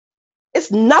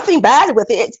it's nothing bad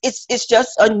with it. It's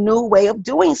just a new way of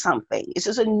doing something. It's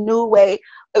just a new way.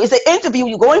 It's an interview.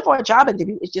 You're going for a job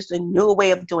interview. It's just a new way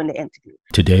of doing the interview.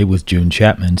 Today was June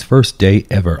Chapman's first day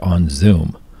ever on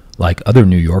Zoom. Like other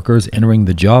New Yorkers entering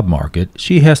the job market,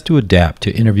 she has to adapt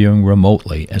to interviewing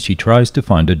remotely as she tries to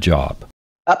find a job.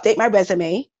 Update my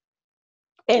resume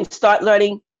and start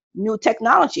learning new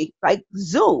technology like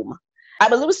Zoom.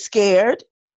 I'm a little scared.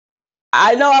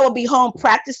 I know I will be home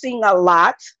practicing a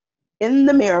lot in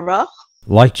the mirror.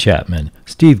 Like Chapman,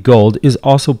 Steve Gold is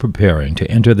also preparing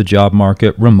to enter the job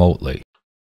market remotely.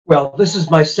 Well, this is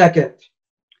my second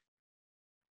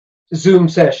Zoom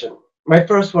session. My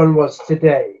first one was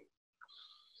today.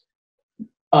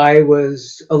 I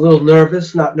was a little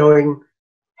nervous, not knowing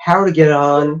how to get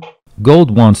on.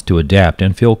 Gold wants to adapt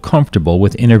and feel comfortable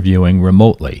with interviewing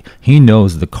remotely. He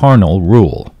knows the cardinal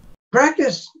rule.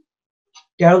 Practice.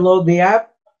 Download the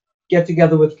app, get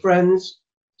together with friends,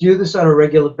 do this on a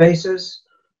regular basis.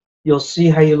 You'll see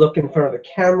how you look in front of the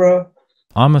camera.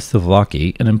 Amma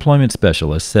Savlaki, an employment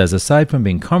specialist, says aside from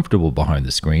being comfortable behind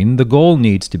the screen, the goal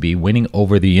needs to be winning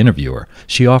over the interviewer.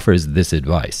 She offers this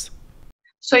advice.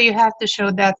 So you have to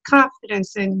show that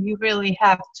confidence, and you really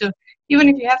have to, even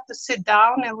if you have to sit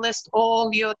down and list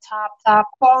all your top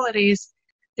qualities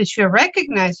that you're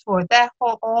recognized for, that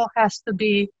all has to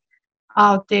be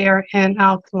out there and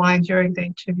outlined during the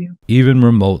interview. Even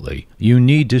remotely, you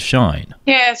need to shine.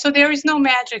 Yeah, so there is no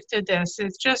magic to this.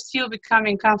 It's just you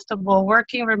becoming comfortable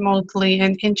working remotely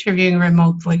and interviewing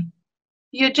remotely.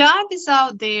 Your job is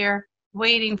out there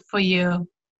waiting for you.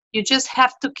 You just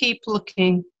have to keep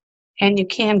looking, and you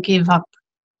can't give up.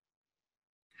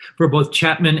 For both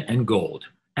Chapman and Gold,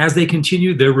 as they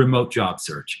continue their remote job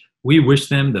search, we wish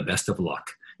them the best of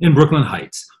luck. In Brooklyn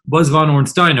Heights, Buzz Von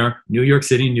Ornsteiner, New York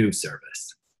City News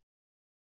Service.